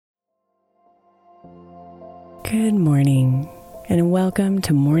Good morning, and welcome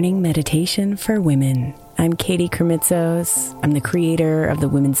to Morning Meditation for Women. I'm Katie Kremitzos. I'm the creator of the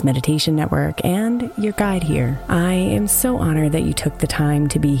Women's Meditation Network and your guide here. I am so honored that you took the time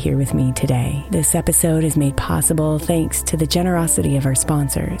to be here with me today. This episode is made possible thanks to the generosity of our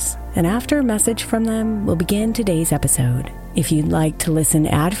sponsors. And after a message from them, we'll begin today's episode. If you'd like to listen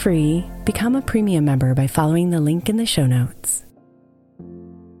ad-free, become a premium member by following the link in the show notes.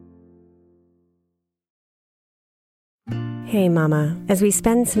 Hey Mama, as we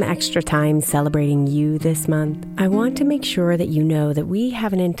spend some extra time celebrating you this month, I want to make sure that you know that we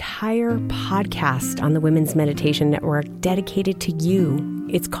have an entire podcast on the Women's Meditation Network dedicated to you.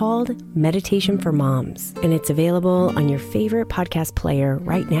 It's called Meditation for Moms, and it's available on your favorite podcast player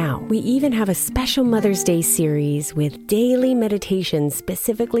right now. We even have a special Mother's Day series with daily meditations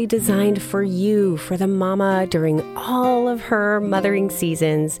specifically designed for you, for the mama, during all of her mothering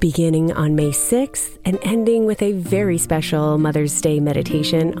seasons, beginning on May 6th and ending with a very special Mother's Day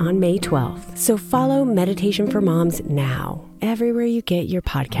meditation on May 12th. So follow Meditation for Moms now, everywhere you get your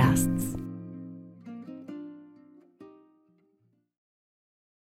podcasts.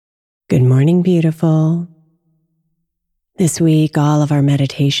 Good morning, beautiful. This week, all of our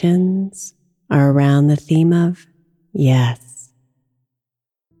meditations are around the theme of yes.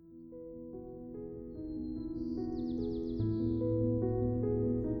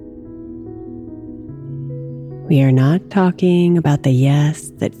 We are not talking about the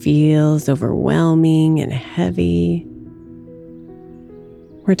yes that feels overwhelming and heavy.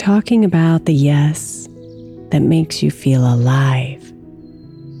 We're talking about the yes that makes you feel alive.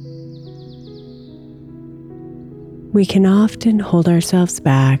 We can often hold ourselves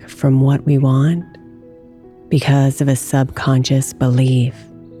back from what we want because of a subconscious belief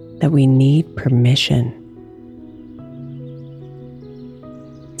that we need permission.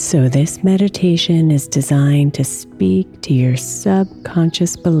 So this meditation is designed to speak to your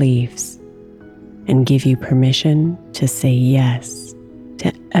subconscious beliefs and give you permission to say yes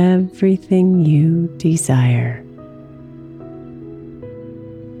to everything you desire.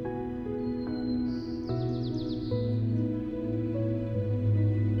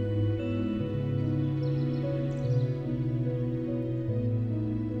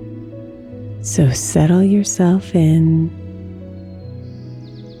 So settle yourself in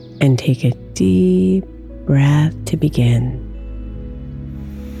and take a deep breath to begin.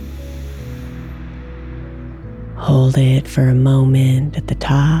 Hold it for a moment at the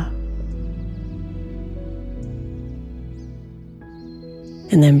top,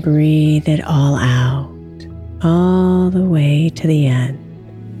 and then breathe it all out, all the way to the end,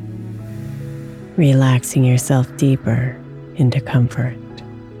 relaxing yourself deeper into comfort.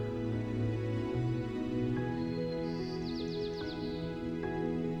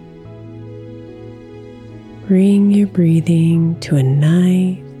 Bring your breathing to a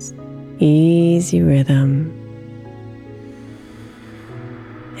nice, easy rhythm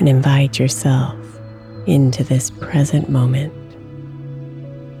and invite yourself into this present moment.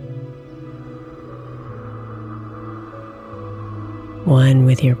 One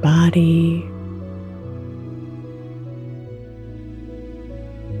with your body,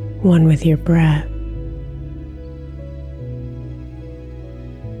 one with your breath,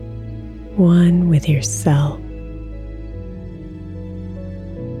 one with yourself.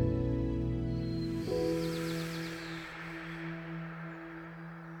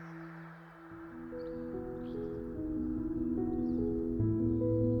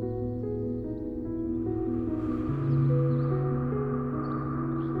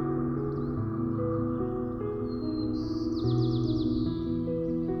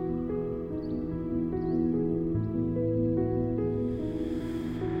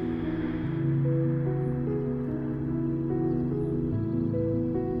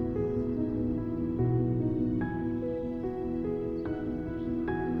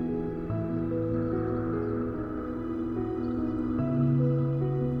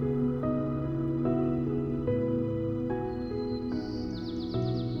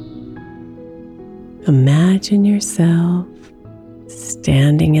 Imagine yourself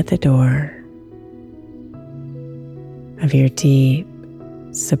standing at the door of your deep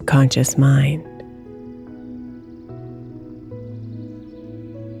subconscious mind.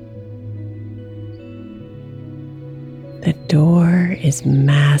 The door is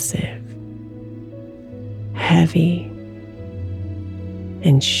massive, heavy,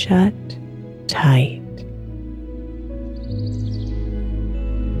 and shut tight.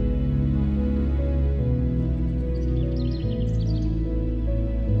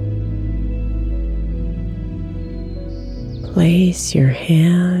 Place your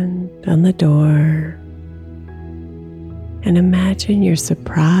hand on the door And imagine your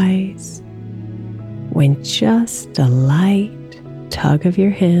surprise when just a light tug of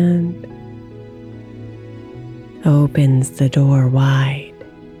your hand opens the door wide.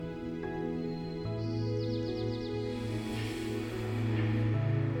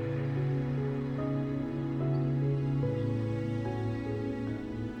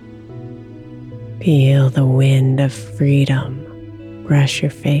 Feel the wind of freedom brush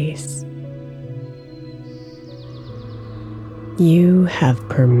your face. You have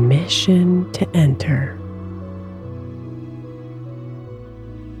permission to enter.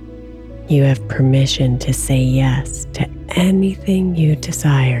 You have permission to say yes to anything you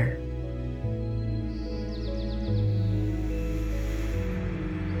desire.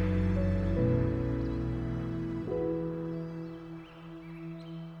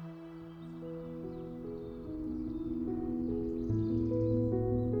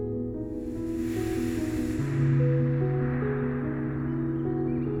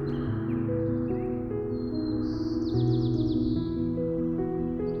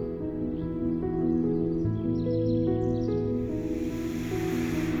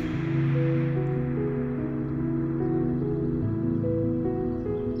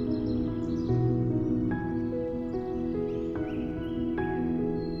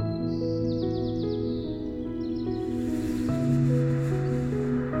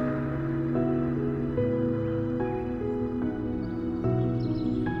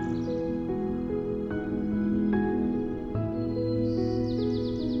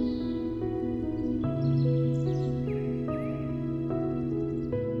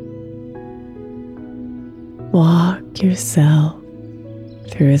 Walk yourself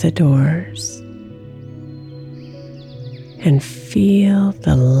through the doors and feel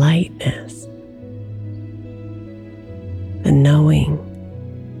the lightness, the knowing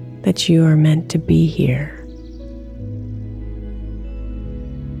that you are meant to be here.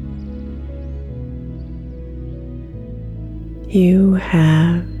 You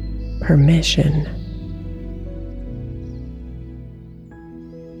have permission.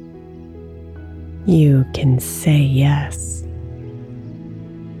 You can say yes.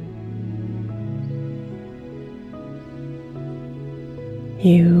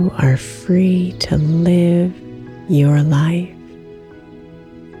 You are free to live your life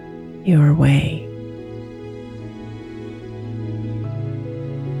your way.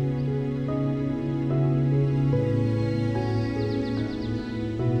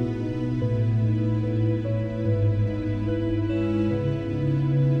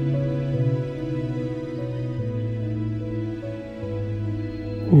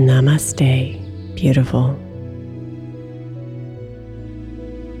 Namaste, beautiful.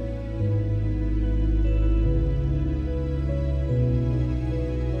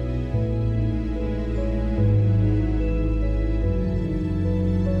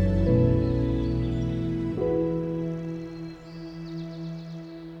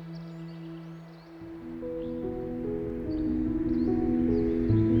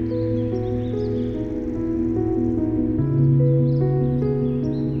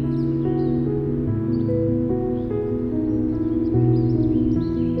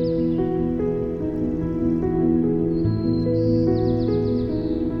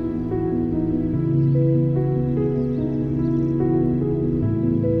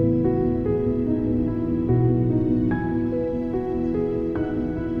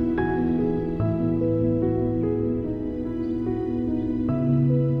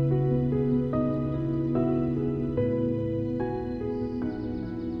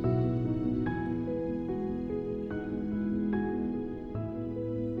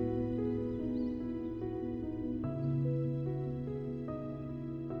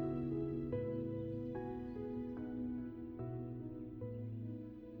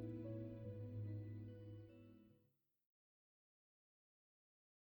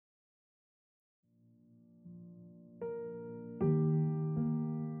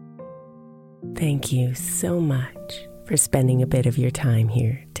 Thank you so much for spending a bit of your time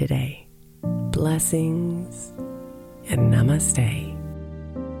here today. Blessings and namaste.